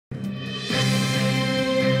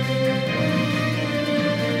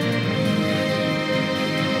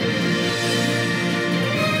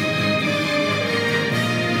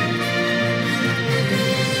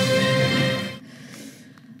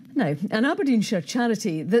Now, an Aberdeenshire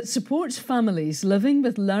charity that supports families living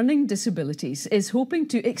with learning disabilities is hoping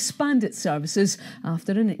to expand its services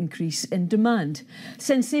after an increase in demand.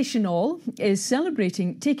 SensationALL is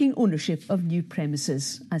celebrating taking ownership of new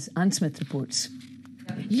premises, as Anne Smith reports.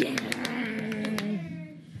 Yeah!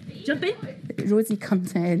 Jump in. Rosie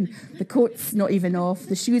comes in, the coat's not even off,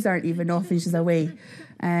 the shoes aren't even off, and she's away.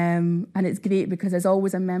 And it's great because there's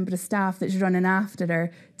always a member of staff that's running after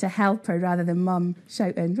her to help her rather than mum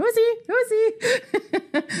shouting, "Rosie, Rosie!"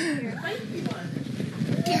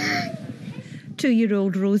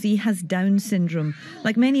 2-year-old Rosie has Down syndrome.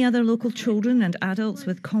 Like many other local children and adults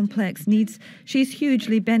with complex needs, she's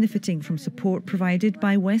hugely benefiting from support provided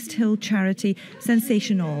by West Hill charity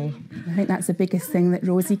SensationALL. I think that's the biggest thing that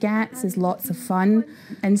Rosie gets, is lots of fun,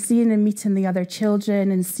 and seeing and meeting the other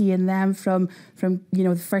children and seeing them from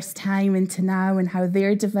the first time into now and how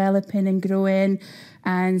they're developing and growing,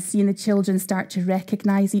 and seeing the children start to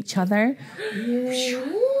recognise each other. Yeah.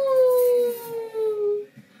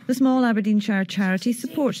 The small Aberdeenshire charity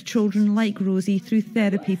supports children like Rosie through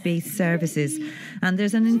therapy-based services, and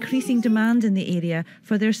there's an increasing demand in the area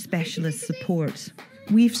for their specialist support.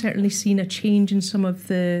 We've certainly seen a change in some of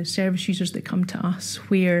the service users that come to us,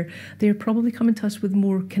 where they're probably coming to us with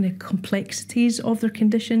more kind of complexities of their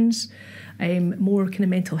conditions, more kind of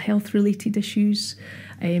mental health related issues,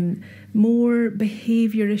 more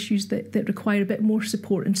behaviour issues that require a bit more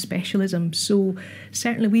support and specialism. So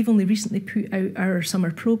certainly we've only recently put out our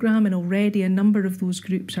summer programme, and already a number of those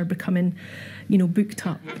groups are becoming, booked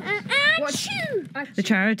up. The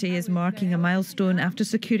charity is marking a milestone after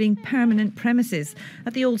securing permanent premises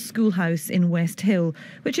at the Old Schoolhouse in West Hill,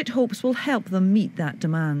 which it hopes will help them meet that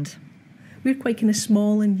demand. We're quite kind of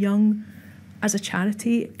small and young as a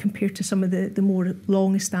charity compared to some of the more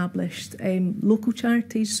long-established local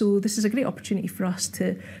charities. So this is a great opportunity for us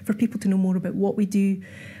for people to know more about what we do,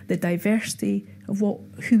 the diversity of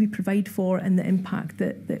who we provide for, and the impact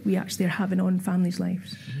that we actually are having on families'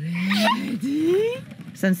 lives.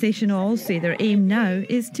 SensationALL say their aim now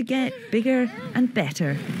is to get bigger and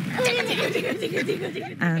better.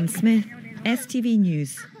 Anne Smith, STV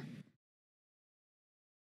News.